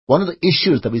one of the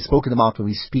issues that we've spoken about when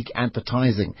we speak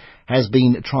advertising has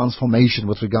been transformation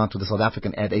with regard to the South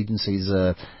African ad agencies,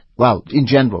 in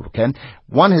general, okay?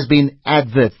 One has been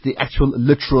adverts, the actual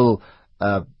literal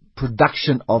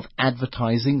production of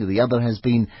advertising. The other has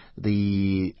been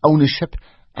the ownership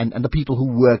and the people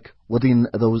who work within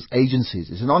those agencies.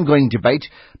 It's an ongoing debate,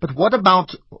 but what about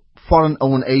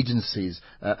foreign-owned agencies?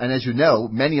 And as you know,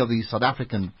 many of these South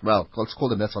African, let's call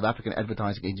them the South African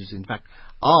advertising agencies, in fact,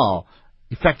 are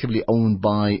effectively owned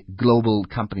by global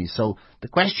companies. So the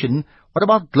question, what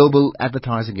about global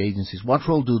advertising agencies? What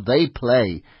role do they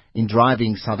play in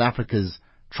driving South Africa's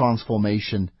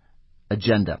transformation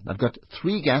agenda? I've got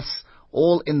three guests,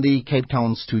 all in the Cape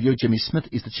Town studio. Jimmy Smith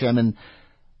is the chairman,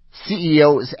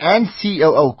 CEO and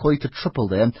COO, call it a triple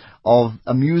there, of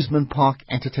Amusement Park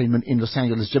Entertainment in Los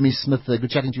Angeles. Jimmy Smith, good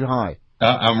chatting to you. Hi.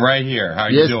 I'm right here. How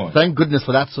are you doing? Thank goodness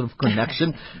for that sort of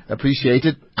connection. Appreciate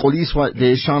it. Koliswa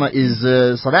Deshana is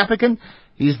South African.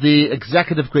 He's the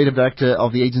Executive Creative Director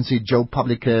of the agency Joe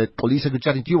Public. Kolisa, good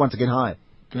chatting to you once again. Hi.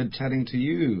 Good chatting to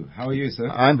you. How are you, sir?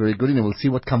 I'm very good, and we'll see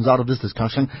what comes out of this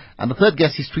discussion. And the third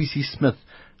guest is Tracy Smith,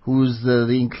 who's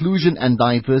the Inclusion and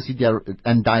Diversity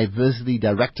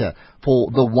Director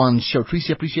for The One Show.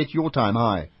 Tracy, appreciate your time.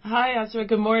 Hi. Hi, Ezra.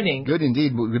 Good morning. Good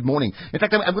indeed. Good morning. In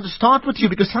fact, I'm going to start with you,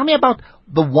 because tell me about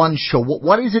The One Show.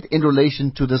 What is it in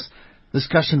relation to this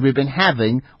discussion we've been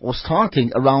having or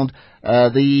starting around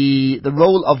the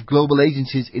role of global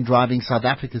agencies in driving South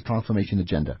Africa's transformation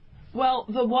agenda? Well,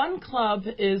 the One Club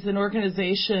is an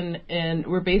organization, and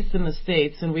we're based in the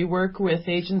States, and we work with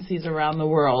agencies around the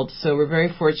world, so we're very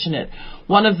fortunate.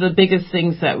 One of the biggest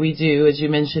things that we do, as you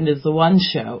mentioned, is the One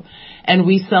Show, and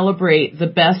we celebrate the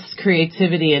best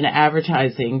creativity in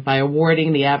advertising by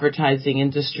awarding the advertising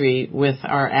industry with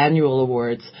our annual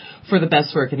awards for the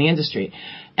best work in the industry.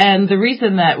 And the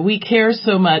reason that we care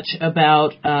so much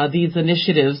about these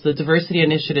initiatives, the diversity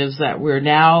initiatives that we're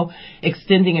now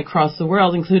extending across the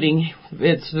world, including,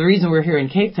 it's the reason we're here in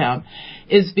Cape Town,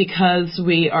 is because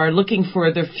we are looking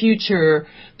for the future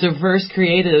diverse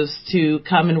creatives to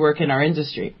come and work in our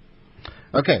industry.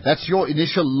 Okay, that's your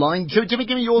initial line. Jimmy,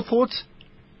 give me your thoughts.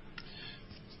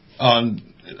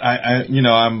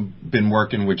 I've been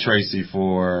working with Tracy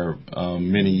for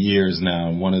many years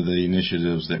now. One of the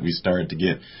initiatives that we started to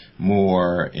get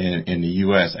more in the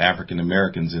U.S., African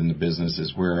Americans in the business,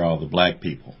 is where are all the black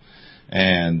people.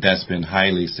 And that's been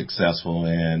highly successful,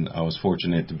 and I was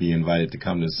fortunate to be invited to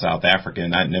come to South Africa,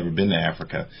 and I'd never been to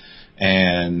Africa.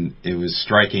 And it was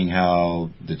striking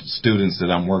how the students that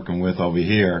I'm working with over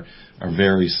here are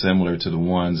very similar to the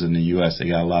ones in the U.S. They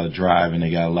got a lot of drive and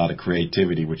they got a lot of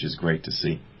creativity, which is great to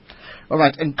see. All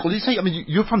right. And Kolisa, I mean,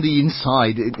 you're from the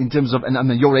inside in terms of, and I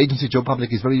mean, your agency, Joe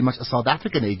Public, is very much a South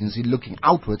African agency looking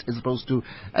outwards as opposed to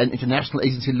an international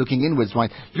agency looking inwards,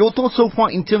 right? Your thoughts so far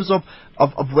in terms of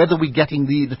whether we're getting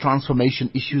the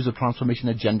transformation issues, the transformation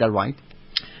agenda right?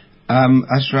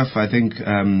 Ashraf, I think,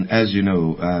 as you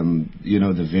know,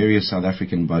 the various South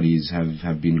African bodies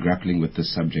have been grappling with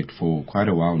this subject for quite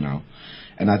a while now.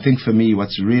 And I think for me,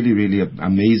 what's really, really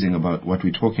amazing about what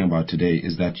we're talking about today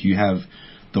is that you have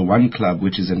the One Club,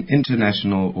 which is an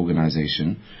international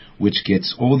organization, which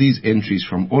gets all these entries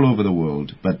from all over the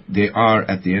world, but they are,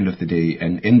 at the end of the day,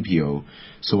 an NPO.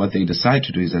 So what they decide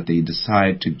to do is that they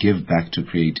decide to give back to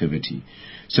creativity.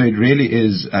 So it really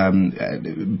is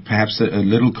perhaps a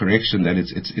little correction that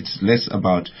it's less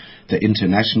about the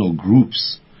international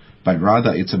groups, but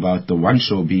rather it's about the One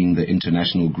Show being the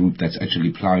international group that's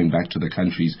actually plowing back to the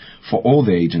countries for all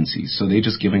the agencies. So they're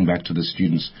just giving back to the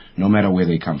students no matter where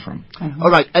they come from. Mm-hmm.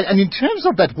 All right. And in terms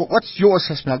of that, what's your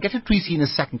assessment? I'll get to Tracy in a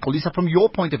second. Kolisa, from your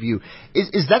point of view,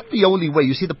 is that the only way?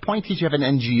 You see, the point is you have an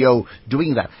NGO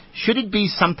doing that. Should it be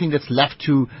something that's left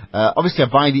to, obviously, a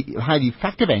highly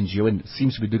effective NGO and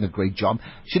seems to be doing a great job?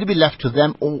 Should it be left to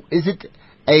them, or is it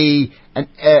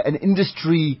an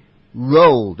industry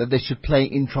role that they should play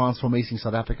in transforming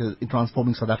South Africa's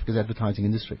advertising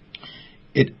industry?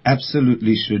 It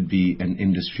absolutely should be an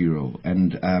industry role.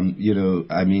 And,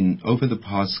 over the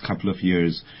past couple of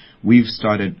years, we've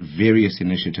started various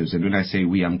initiatives. And when I say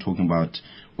we, I'm talking about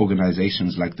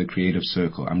organizations like the Creative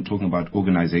Circle. I'm talking about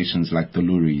organizations like the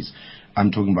Luries. I'm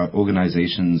talking about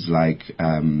organizations like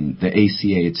the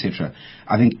ACA, etc.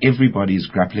 I think everybody is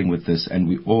grappling with this, and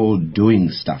we're all doing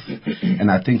stuff. And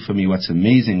I think for me, what's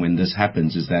amazing when this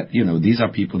happens is that, these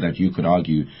are people that you could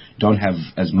argue don't have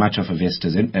as much of a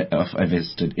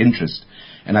vested interest.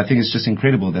 And I think it's just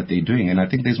incredible that they're doing. And I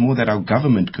think there's more that our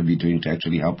government could be doing to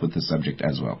actually help with the subject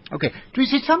as well. Okay.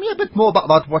 Tracy, tell me a bit more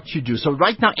about what you do. So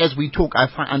right now, as we talk, I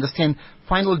understand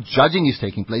final judging is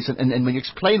taking place. And when you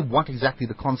explain what exactly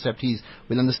the concept is,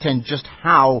 we'll understand just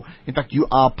how, in fact, you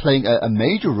are playing a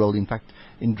major role, in fact,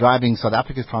 in driving South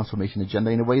Africa's transformation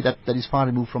agenda in a way that is far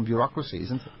removed from bureaucracy,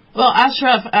 isn't it? Well,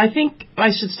 Ashraf, I think I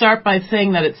should start by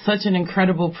saying that it's such an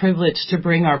incredible privilege to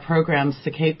bring our programs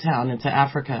to Cape Town and to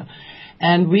Africa.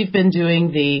 And we've been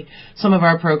doing some of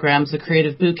our programs, the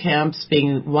Creative Boot Camps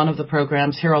being one of the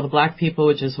programs, Hear All the Black People,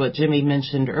 which is what Jimmy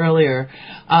mentioned earlier,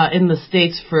 in the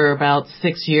States for about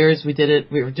 6 years. We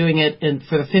were doing it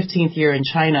for the 15th year in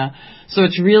China. So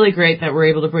it's really great that we're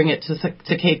able to bring it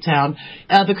to Cape Town.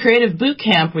 The Creative Boot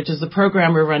Camp, which is the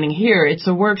program we're running here, it's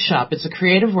a workshop. It's a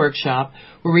creative workshop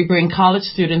where we bring college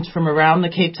students from around the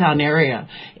Cape Town area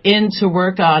in to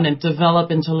work on and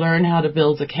develop and to learn how to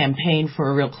build a campaign for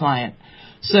a real client.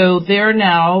 So they're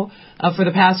now, for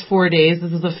the past 4 days,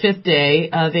 this is the 5th day,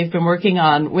 they've been working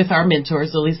on, with our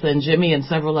mentors, Elisa and Jimmy and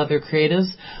several other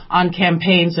creatives, on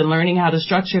campaigns and learning how to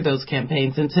structure those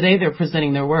campaigns. And today they're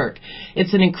presenting their work.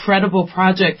 It's an incredible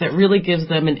project that really gives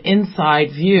them an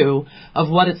inside view of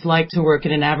what it's like to work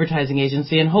in an advertising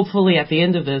agency. And hopefully at the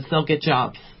end of this, they'll get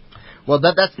jobs. Well,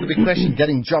 that's the big question,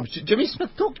 getting jobs. Jimmy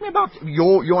Smith, talk to me about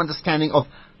your understanding of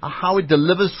how it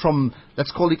delivers from,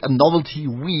 let's call it a novelty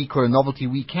week or a novelty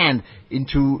weekend,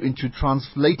 into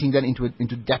translating that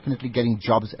into definitely getting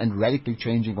jobs and radically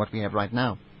changing what we have right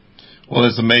now. Well,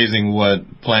 it's amazing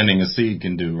what planting a seed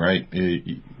can do, right?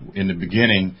 In the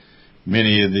beginning,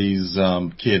 many of these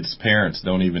kids' parents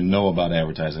don't even know about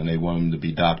advertising. They want them to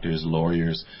be doctors,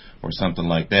 lawyers, or something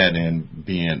like that, and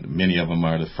many of them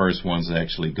are the first ones to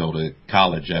actually go to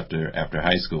college after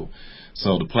high school.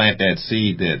 So to plant that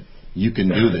seed that you can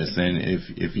do this, and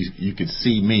if you could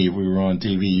see me, if we were on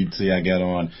TV, you'd see I got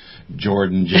on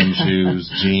Jordan gym shoes,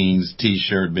 jeans,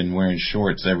 T-shirt, been wearing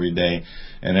shorts every day,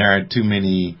 and there aren't too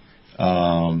many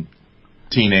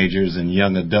teenagers and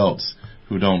young adults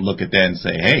who don't look at that and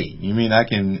say, hey, you mean I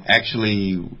can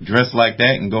actually dress like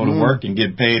that and go to work and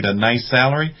get paid a nice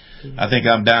salary? I think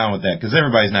I'm down with that, because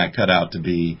everybody's not cut out to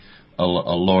be a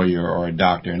lawyer or a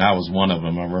doctor, and I was one of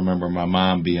them. I remember my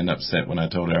mom being upset when I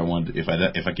told her I wanted, if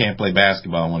I can't play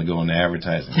basketball, I want to go into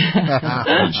advertising.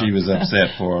 And she was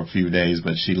upset for a few days,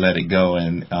 but she let it go,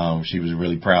 and she was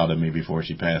really proud of me before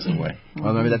she passed away.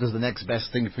 Well, maybe that was the next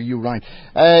best thing for you, right?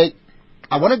 I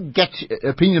want to get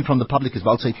opinion from the public as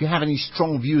well. So if you have any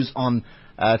strong views on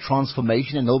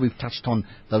transformation, I know we've touched on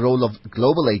the role of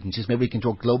global agencies. Maybe we can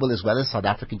talk global as well as South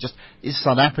African. Just, is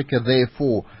South Africa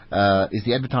therefore, is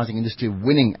the advertising industry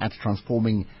winning at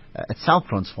transforming, at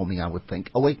self-transforming, I would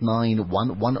think.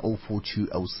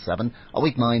 089-1104-207,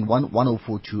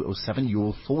 089-1104-207.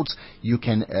 Your thoughts, you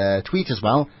can tweet as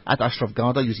well at Ashraf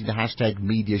Garda using the hashtag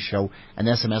Media Show, and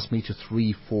SMS me to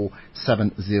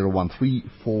 34701,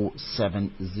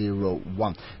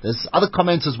 34701. There's other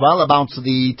comments as well about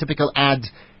the typical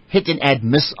hit and ad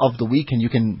miss of the week, and you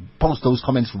can post those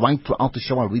comments right throughout the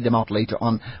show. I'll read them out later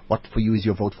on. What for you is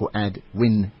your vote for ad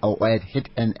win or ad hit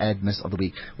and ad miss of the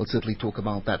week? We'll certainly talk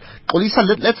about that. Well, Lisa,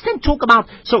 let's then talk about,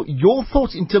 so your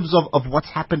thoughts in terms of what's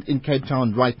happened in Cape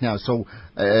Town right now. So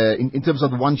in terms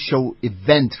of the one show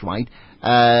event, right?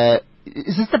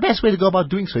 Is this the best way to go about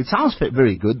doing so? It sounds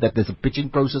very good that there's a pitching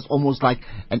process, almost like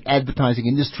an advertising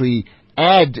industry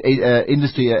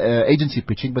agency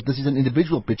pitching, but this is an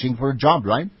individual pitching for a job,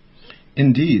 right?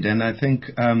 Indeed, and I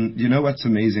think, what's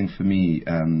amazing for me,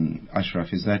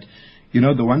 Ashraf, is that,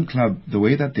 the One Club, the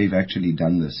way that they've actually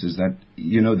done this is that,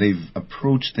 they've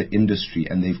approached the industry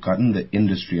and they've gotten the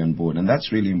industry on board. And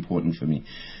that's really important for me,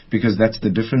 because that's the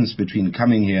difference between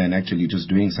coming here and actually just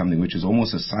doing something which is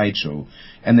almost a sideshow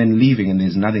and then leaving and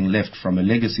there's nothing left from a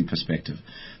legacy perspective.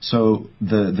 So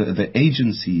the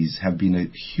agencies have been a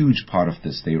huge part of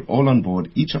this. They're all on board.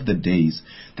 Each of the days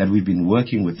that we've been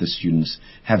working with the students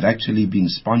have actually been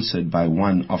sponsored by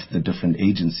one of the different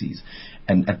agencies.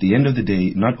 And at the end of the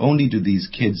day, not only do these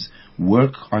kids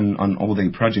work on all their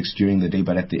projects during the day,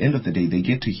 but at the end of the day, they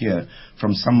get to hear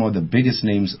from some of the biggest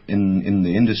names in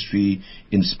the industry,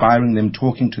 inspiring them,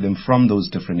 talking to them from those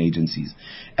different agencies.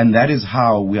 And that is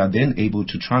how we are then able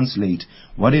to translate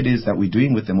what it is that we're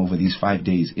doing with them over these 5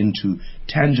 days into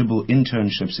tangible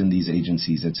internships in these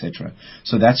agencies, etc.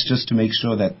 So that's just to make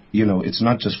sure that, it's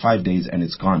not just 5 days and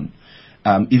it's gone.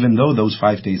 Even though those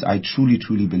 5 days, I truly,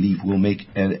 truly believe will make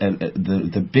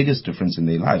the biggest difference in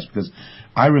their lives. Because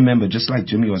I remember, just like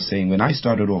Jimmy was saying, when I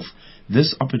started off,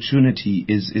 this opportunity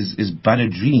is but a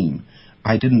dream.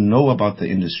 I didn't know about the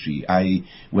industry.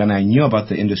 When I knew about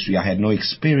the industry, I had no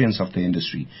experience of the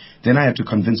industry. Then I had to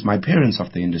convince my parents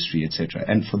of the industry, etc.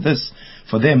 And for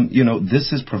them,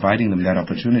 this is providing them that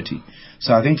opportunity.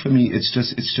 So I think for me, it's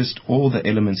just all the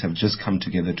elements have just come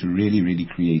together to really, really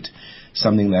create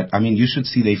something that, you should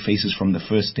see their faces from the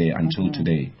first day until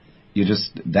today.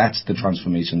 That's the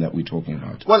transformation that we're talking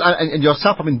about. Well, and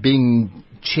yourself, being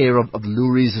chair of the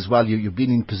Luries as well, you've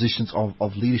been in positions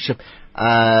of leadership.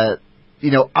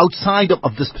 Outside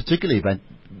of this particular event,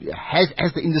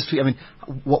 has the industry,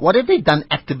 what have they done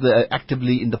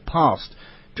actively in the past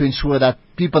to ensure that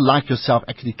people like yourself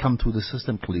actually come through the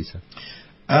system, Xolisa?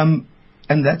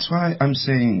 And that's why I'm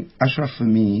saying, Ashraf, for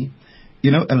me,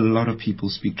 a lot of people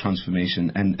speak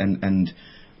transformation, and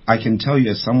I can tell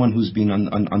you, as someone who's been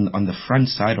on the front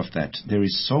side of that, there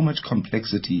is so much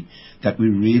complexity that we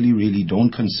really, really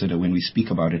don't consider when we speak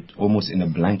about it almost in a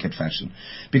blanket fashion.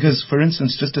 Because, for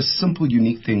instance, just a simple,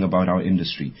 unique thing about our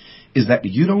industry is that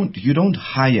you don't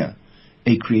hire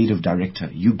a creative director,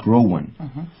 you grow one.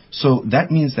 So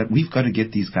that means that we've got to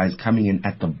get these guys coming in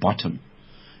at the bottom.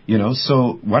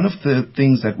 So one of the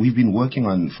things that we've been working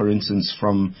on, for instance,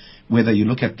 from whether you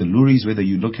look at the Luries, whether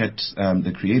you look at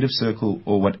the Creative Circle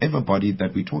or whatever body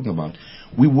that we're talking about,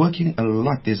 we're working a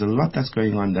lot. There's a lot that's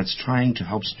going on that's trying to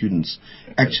help students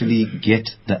actually get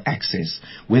the access,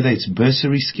 whether it's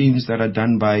bursary schemes that are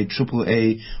done by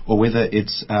AAA, or whether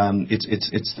it's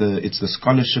the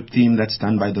scholarship theme that's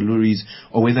done by the Luries,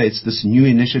 or whether it's this new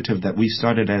initiative that we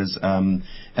started as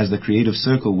the Creative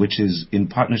Circle, which is in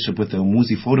partnership with the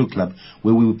Umuzi Photo Club,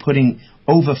 where we were putting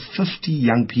over 50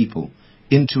 young people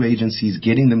into agencies,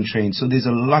 getting them trained. So there's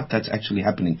a lot that's actually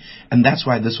happening. And that's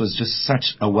why this was just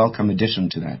such a welcome addition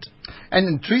to that.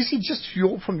 And Tracy, just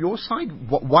from your side,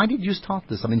 why did you start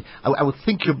this? I would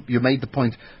think you made the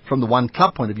point from the One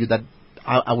Club point of view that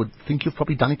I would think you've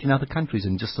probably done it in other countries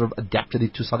and just sort of adapted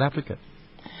it to South Africa.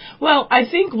 Well, I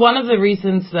think one of the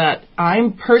reasons that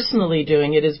I'm personally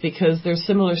doing it is because there's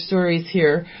similar stories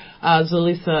here.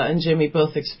 Xolisa and Jimmy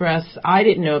both expressed. I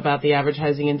didn't know about the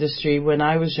advertising industry when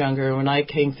I was younger. When I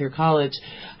came through college,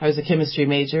 I was a chemistry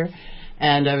major,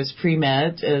 and I was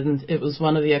pre-med, and it was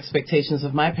one of the expectations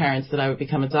of my parents that I would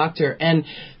become a doctor. And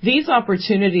these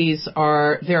opportunities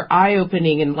they're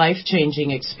eye-opening and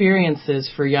life-changing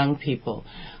experiences for young people.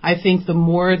 I think the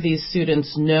more these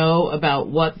students know about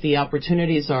what the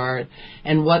opportunities are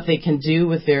and what they can do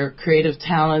with their creative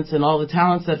talents and all the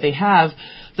talents that they have,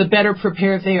 the better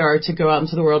prepared they are to go out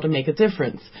into the world and make a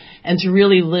difference and to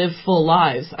really live full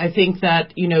lives. I think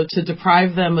that, to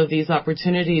deprive them of these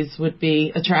opportunities would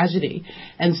be a tragedy.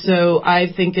 And so I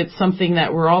think it's something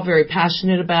that we're all very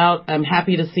passionate about. I'm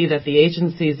happy to see that the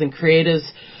agencies and creatives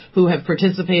who have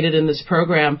participated in this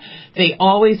program, they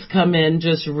always come in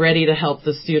just ready to help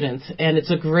the students. And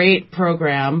it's a great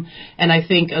program. And I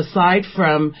think aside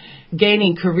from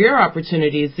gaining career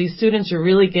opportunities, these students are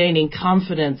really gaining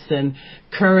confidence and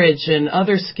courage and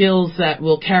other skills that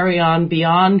will carry on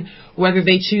beyond whether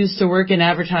they choose to work in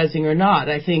advertising or not.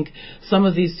 I think some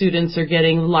of these students are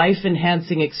getting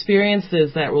life-enhancing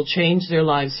experiences that will change their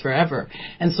lives forever.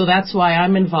 And so that's why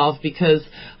I'm involved, because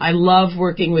I love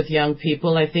working with young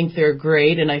people. I think they're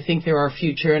great, and I think they're our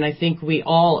future, and I think we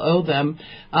all owe them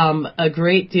a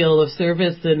great deal of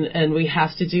service, and we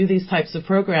have to do these types of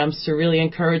programs to really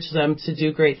encourage them to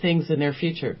do great things in their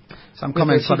future. Some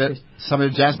comments of it. Some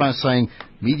of Jasmine saying,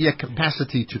 media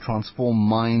capacity to transform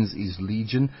minds is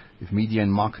legion if media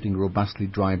and marketing robustly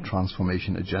drive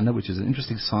transformation agenda, which is an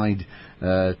interesting side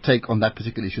take on that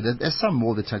particular issue. There's some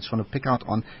more that I just want to pick out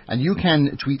on. And you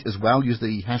can tweet as well. Use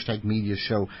the hashtag media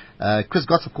show. Chris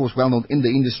Gotts, of course, well known in the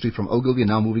industry from Ogilvy,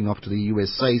 now moving off to the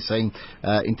USA, saying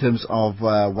in terms of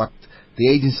what the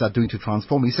agencies are doing to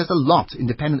transform. He says a lot.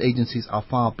 Independent agencies are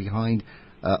far behind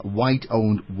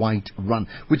white-owned, white-run.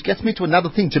 Which gets me to another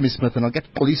thing, Jimmy Smith, and I'll get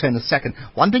to Xolisa in a second.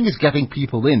 One thing is getting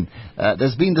people in.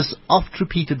 There's been this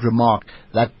oft-repeated remark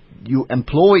that you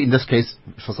employ, in this case,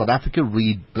 for South Africa,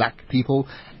 read black people,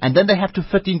 and then they have to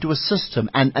fit into a system,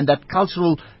 and that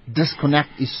cultural disconnect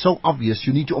is so obvious.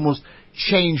 You need to almost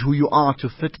change who you are to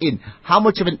fit in. How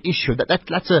much of an issue?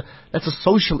 That's a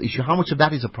social issue. How much of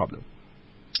that is a problem?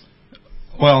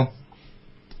 Well,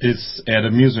 it's at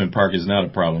amusement park is not a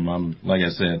problem. Like I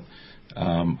said,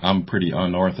 I'm pretty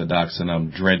unorthodox, and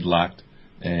I'm dreadlocked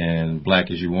and black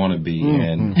as you want to be.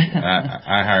 And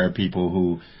I hire people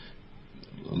who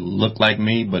look like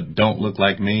me but don't look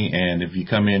like me. And if you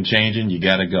come in changing, you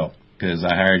got to go. because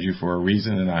I hired you for a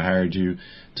reason, and I hired you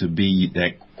to be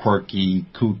that quirky,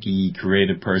 kooky,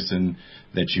 creative person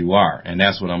that you are. And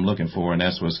that's what I'm looking for, and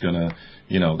that's what's going to,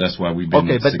 that's why we've been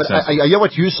successful. But I hear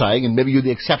what you're saying, and maybe you're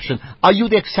the exception. Are you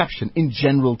the exception in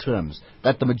general terms,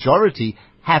 that the majority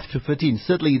have to fit in?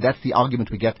 Certainly that's the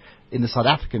argument we get in the South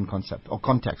African concept, or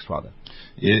context rather.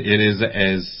 It is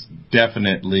as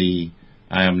definitely,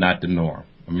 I am not the norm.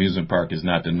 Amusement park is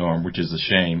not the norm, which is a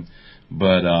shame.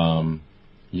 But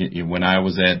when I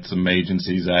was at some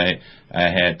agencies, they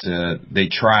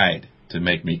tried to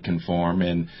make me conform.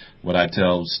 And what I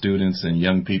tell students and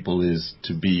young people is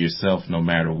to be yourself no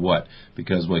matter what,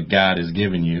 because what God has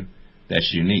given you,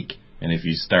 that's unique. And if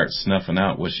you start snuffing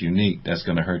out what's unique, that's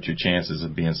going to hurt your chances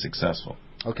of being successful.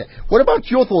 Okay. What about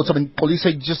your thoughts? I mean, Paul, you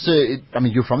say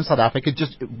you're from South Africa.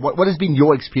 Just what has been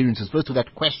your experiences? First to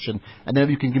that question, and then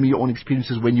you can give me your own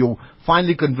experiences when you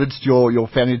finally convinced your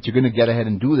family that you're going to get ahead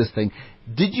and do this thing.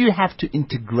 Did you have to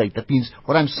integrate? That means,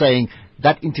 what I'm saying,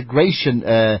 that integration,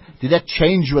 did that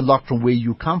change you a lot from where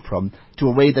you come from to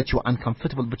a way that you're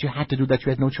uncomfortable, but you had to do that, you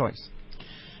had no choice?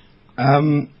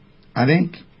 I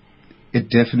think it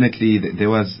definitely,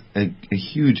 there was a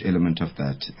huge element of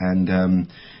that. And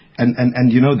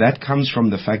that comes from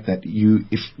the fact that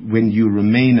when you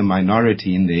remain a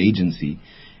minority in the agency,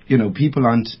 people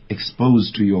aren't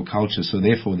exposed to your culture. So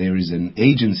therefore there is an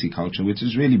agency culture, which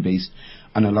is really based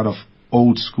on a lot of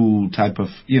old school type of,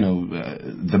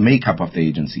 the makeup of the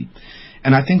agency.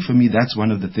 And I think for me, that's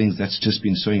one of the things that's just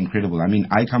been so incredible. I mean,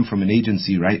 I come from an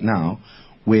agency right now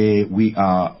where we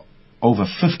are over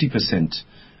 50%.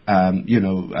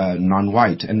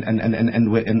 Non-white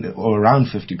or around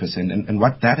 50%. And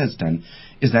what that has done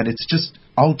is that it's just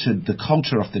altered the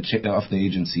culture of the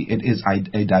agency. It is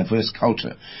a diverse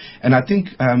culture. And I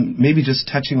think maybe just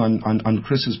touching on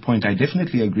Chris's point, I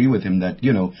definitely agree with him that,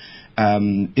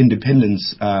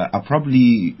 independents are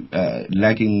probably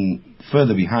lagging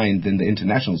further behind than the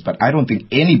internationals. But I don't think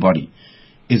anybody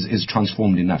is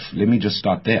transformed enough. Let me just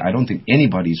start there. I don't think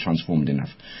anybody is transformed enough.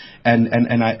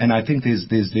 And I think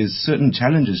there's certain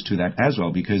challenges to that as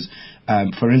well, because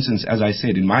for instance, as I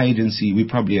said, in my agency we're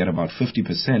probably at about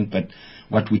 50%, but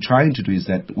what we're trying to do is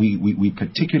that we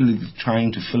particularly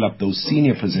trying to fill up those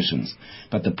senior positions.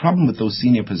 But the problem with those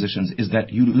senior positions is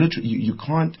that you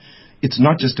can't. It's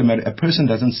not just a matter, a person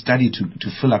doesn't study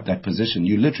to fill up that position.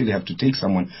 You literally have to take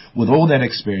someone with all that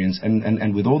experience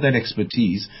and with all that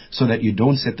expertise so that you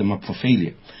don't set them up for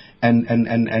failure. And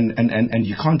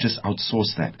you can't just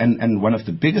outsource that. And one of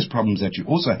the biggest problems that you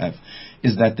also have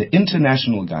is that the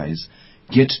international guys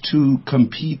get to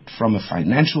compete from a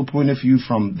financial point of view,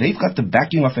 they've got the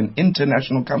backing of an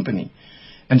international company.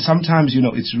 And sometimes,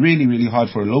 it's really, really hard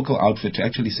for a local outfit to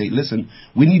actually say, listen,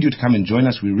 we need you to come and join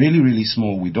us. We're really, really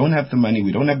small. We don't have the money.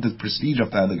 We don't have the prestige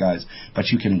of the other guys, but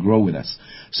you can grow with us.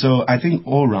 So I think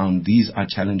all around, these are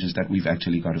challenges that we've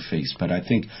actually got to face. But I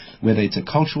think whether it's a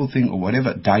cultural thing or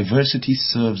whatever, diversity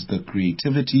serves the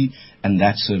creativity, and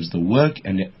that serves the work,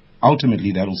 and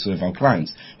ultimately that will serve our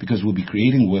clients, because we'll be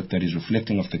creating work that is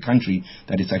reflecting of the country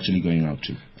that it's actually going out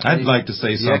to. I'd like to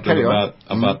say something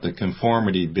about the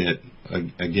conformity bit.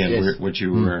 Again, yes. What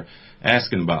you were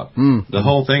asking about. The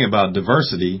whole thing about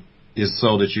diversity is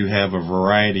so that you have a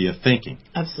variety of thinking.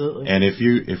 Absolutely. And if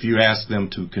you ask them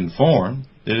to conform,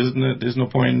 there's no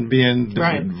point in being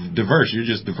diverse. You're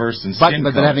just diverse in skin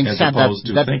but color having as said opposed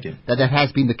to thinking. That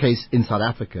has been the case in South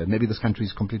Africa. Maybe this country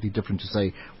is completely different to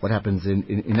say what happens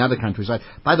in other countries. Right?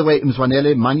 By the way,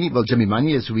 Mzwanele Manyi, Jimmy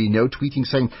Manyi, as we know, tweeting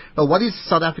saying, well, what is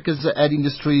South Africa's ad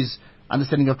industry's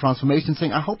understanding of transformation,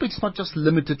 saying, I hope it's not just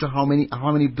limited to how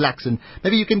many blacks. And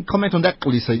maybe you can comment on that,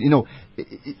 Lisa,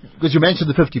 because you mentioned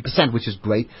the 50%, which is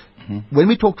great. Mm-hmm. When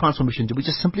we talk transformation, do we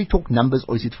just simply talk numbers,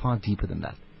 or is it far deeper than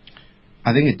that?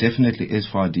 I think it definitely is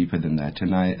far deeper than that,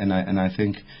 and I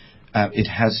think it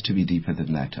has to be deeper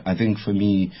than that. I think for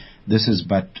me, this is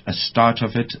but a start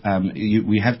of it.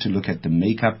 We have to look at the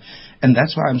makeup, and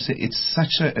that's why I'm saying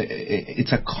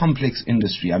it's a complex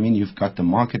industry. I mean, you've got the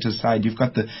marketer side, you've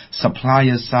got the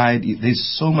supplier side.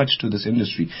 There's so much to this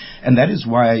industry, and that is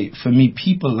why, for me,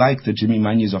 people like the Jimmy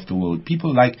Manyis of the world,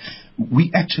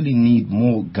 we actually need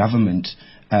more government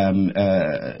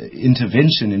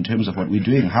intervention in terms of what we're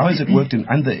doing. How has it worked in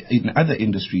other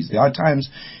industries? There are times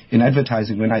in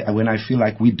advertising when I feel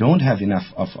like we don't have enough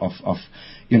of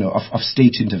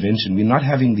state intervention. We're not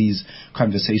having these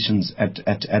conversations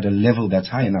at a level that's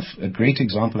high enough. A great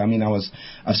example. I mean,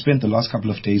 I've spent the last couple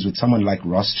of days with someone like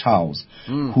Chowles,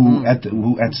 who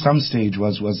at some stage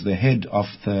was the head of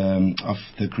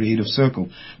the creative circle.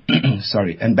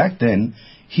 Sorry, and back then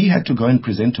he had to go and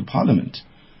present to Parliament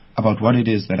about what it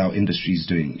is that our industry is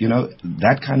doing.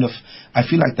 I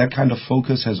feel like that kind of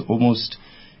focus has almost,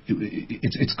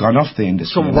 it's gone off the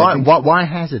industry. So why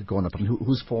has it gone up? I mean,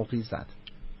 whose fault is that?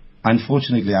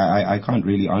 Unfortunately, I can't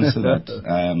really answer that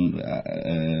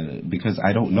because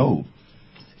I don't know.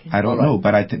 I don't know,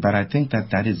 but I think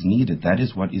that is needed. That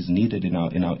is what is needed in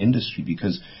our industry,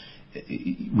 because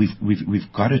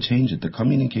we've got to change it. The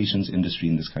communications industry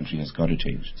in this country has got to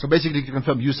change. So basically, to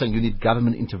confirm, you're saying you need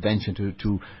government intervention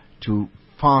to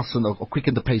fasten or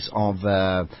quicken the pace of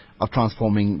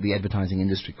transforming the advertising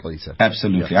industry, Kolisa.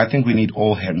 Absolutely. Yeah. I think we need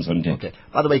all hands on deck. Okay.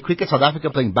 By the way, cricket, South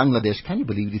Africa playing Bangladesh. Can you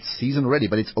believe it's season already?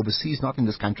 But it's overseas, not in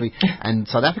this country. And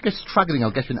South Africa is struggling. I'll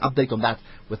get you an update on that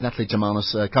with Natalie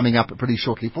Jamanos coming up pretty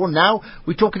shortly. For now,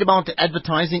 we're talking about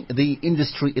advertising, the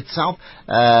industry itself,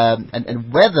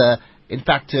 and whether in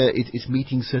fact, it is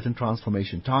meeting certain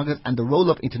transformation targets and the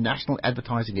role of international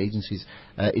advertising agencies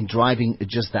in driving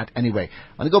just that anyway.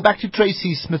 I'm going to go back to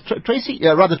Tracy Smith. Tracy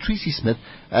Smith,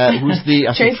 who's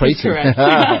the... Tracy, correct.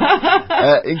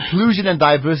 Inclusion and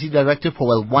Diversity Director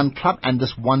for One Club and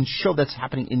this one show that's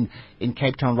happening in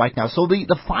Cape Town right now. So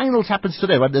the finals happens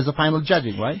today, right? There's a final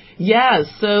judging, right? Yes.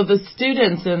 So the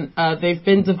students, and they've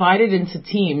been divided into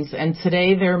teams, and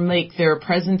today they make their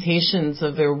presentations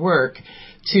of their work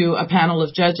to a panel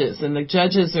of judges, and the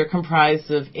judges are comprised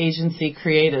of agency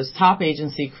creatives, top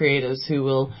agency creatives, who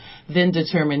will then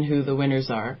determine who the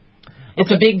winners are.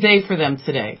 It's a big day for them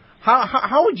today.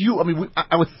 How would you? I mean,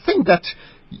 I would think that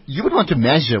you would want to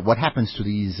measure what happens to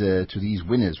these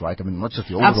winners, right? I mean, not just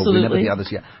the overall winner, but the others.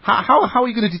 Yeah. How are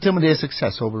you going to determine their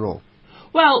success overall?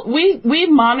 Well, we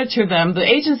monitor them. The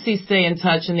agencies stay in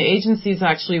touch, and the agencies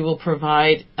actually will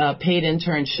provide paid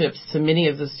internships to many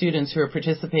of the students who are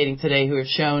participating today who have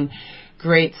shown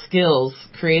great skills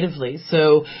creatively.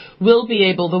 So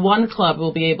the One Club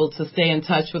will be able to stay in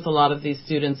touch with a lot of these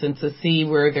students and to see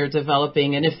where they're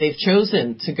developing and if they've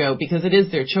chosen to go, because it is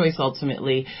their choice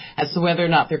ultimately as to whether or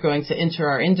not they're going to enter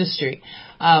our industry.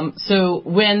 So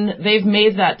when they've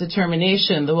made that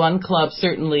determination, the One Club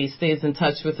certainly stays in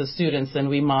touch with the students, and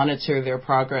we monitor their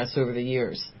progress over the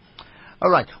years. All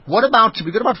right. We've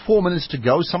got about 4 minutes to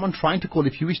go. Someone trying to call.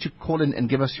 If you wish to call in and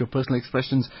give us your personal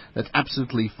expressions, that's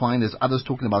absolutely fine. There's others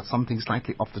talking about something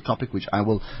slightly off the topic, which I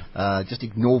will just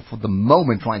ignore for the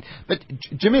moment, right? But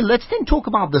Jimmy, let's then talk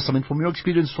about this. I mean, from your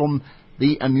experience from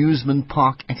the amusement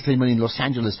park entertainment in Los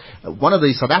Angeles, one of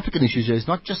the South African issues here is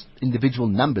not just individual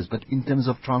numbers, but in terms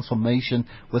of transformation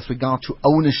with regard to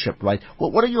ownership, right?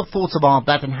 Well, what are your thoughts about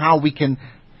that and how we can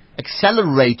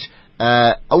accelerate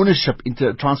ownership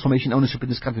into transformation ownership in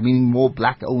this country, meaning more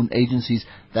black-owned agencies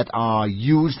that are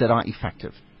used, that are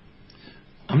effective?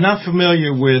 I'm not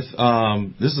familiar with,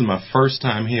 this is my first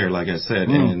time here, like I said,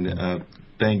 and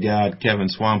thank God Kevin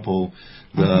Swampole,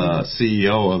 the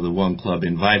CEO of the One Club,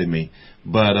 invited me.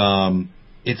 But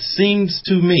it seems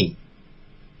to me,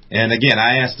 and again,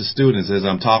 I ask the students as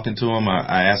I'm talking to them,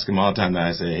 I ask them all the time,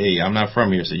 I say, hey, I'm not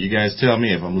from here, so you guys tell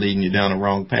me if I'm leading you down the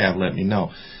wrong path, let me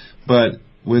know. But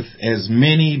with as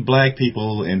many black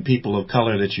people and people of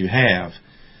color that you have,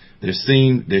 there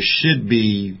should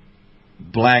be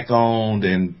black-owned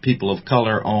and people of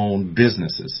color-owned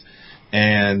businesses.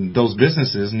 And those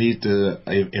businesses need to,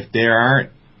 if there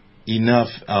aren't enough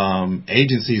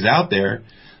agencies out there,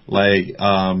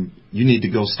 you need to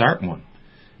go start one.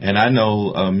 And I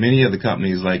know many of the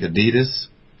companies like Adidas,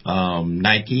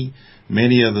 Nike,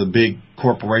 many of the big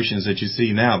corporations that you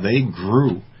see now, they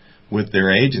grew with their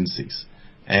agencies.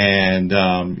 And,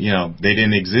 they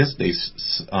didn't exist. They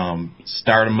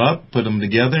start them up, put them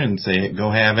together, and say, go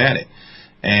have at it.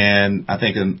 And I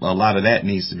think a lot of that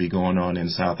needs to be going on in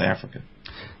South Africa.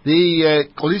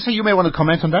 Kolisa, you may want to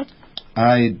comment on that.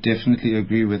 I definitely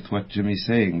agree with what Jimmy's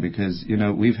saying, because,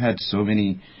 we've had so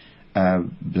many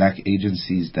black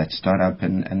agencies that start up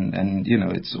and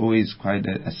it's always quite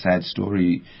a sad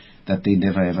story that they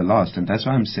never ever last. And that's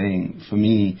why I'm saying, for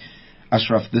me,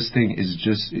 Ashraf, this thing is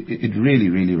just, it really,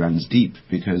 really runs deep,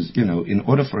 because, in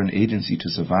order for an agency to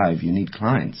survive, you need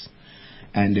clients.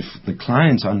 And if the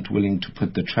clients aren't willing to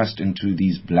put the trust into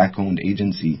these black-owned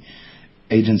agencies,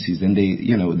 then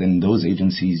then those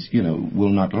agencies, will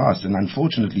not last. And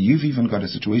unfortunately, you've even got a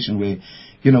situation where,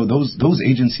 those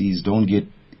agencies don't get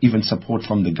even support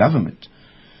from the government.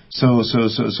 So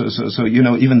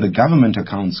even the government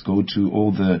accounts go to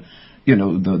all the,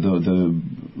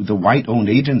 the white-owned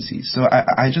agencies. So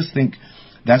I just think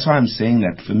that's why I'm saying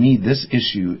that for me, this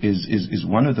issue is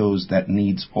one of those that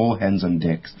needs all hands on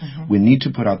deck. We need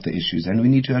to put out the issues and we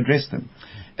need to address them.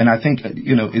 And I think,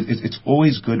 it's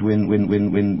always good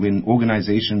when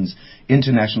organizations,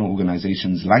 international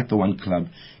organizations like the One Club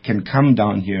can come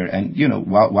down here and,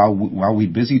 while we're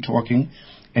busy talking,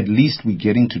 at least we're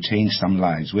getting to change some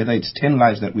lives, whether it's 10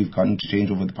 lives that we've gotten to change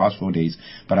over the past 4 days.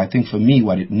 But I think for me,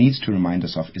 what it needs to remind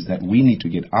us of is that we need to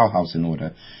get our house in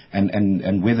order.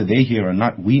 And whether they're here or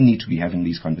not, we need to be having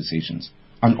these conversations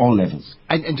on all levels.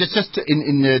 And just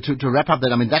to wrap up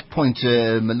that, I mean, that point,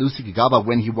 Malusi Gigaba,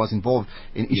 when he was involved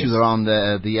in issues around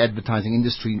the advertising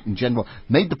industry in general,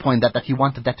 made the point that he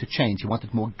wanted that to change. He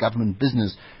wanted more government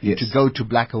business to go to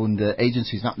black-owned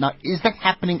agencies. Now, is that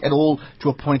happening at all to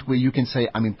a point where you can say,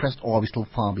 I'm impressed, or are we still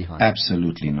far behind?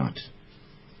 Absolutely not.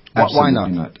 Why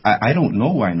not? I don't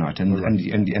know why not,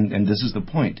 and this is the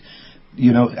point.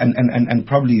 And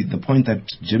probably the point that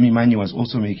Jimmy Manya was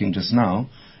also making just now.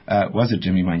 Was it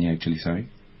Jimmy Manya, actually? Sorry.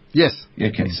 Yes.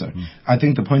 Okay, sorry. I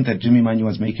think the point that Jimmy Manya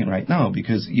was making right now,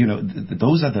 because,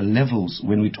 those are the levels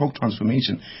when we talk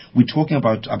transformation. We're talking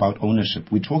about ownership.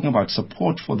 We're talking about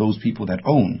support for those people that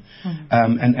own.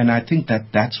 And I think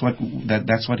that's what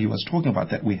he was talking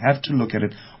about, that we have to look at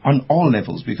it on all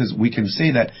levels, because we can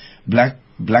say that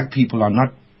black people are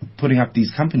not putting up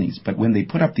these companies, but when they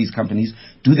put up these companies,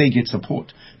 do they get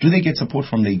support? Do they get support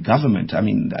from the government? I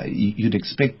mean, you'd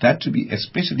expect that to be,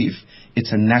 especially if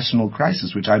it's a national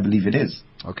crisis, which I believe it is.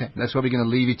 Okay, that's where we're going to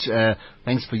leave it.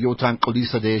 Thanks for your time,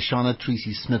 Xolisa there, Shana,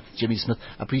 Tracy Smith, Jimmy Smith.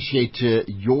 Appreciate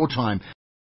your time.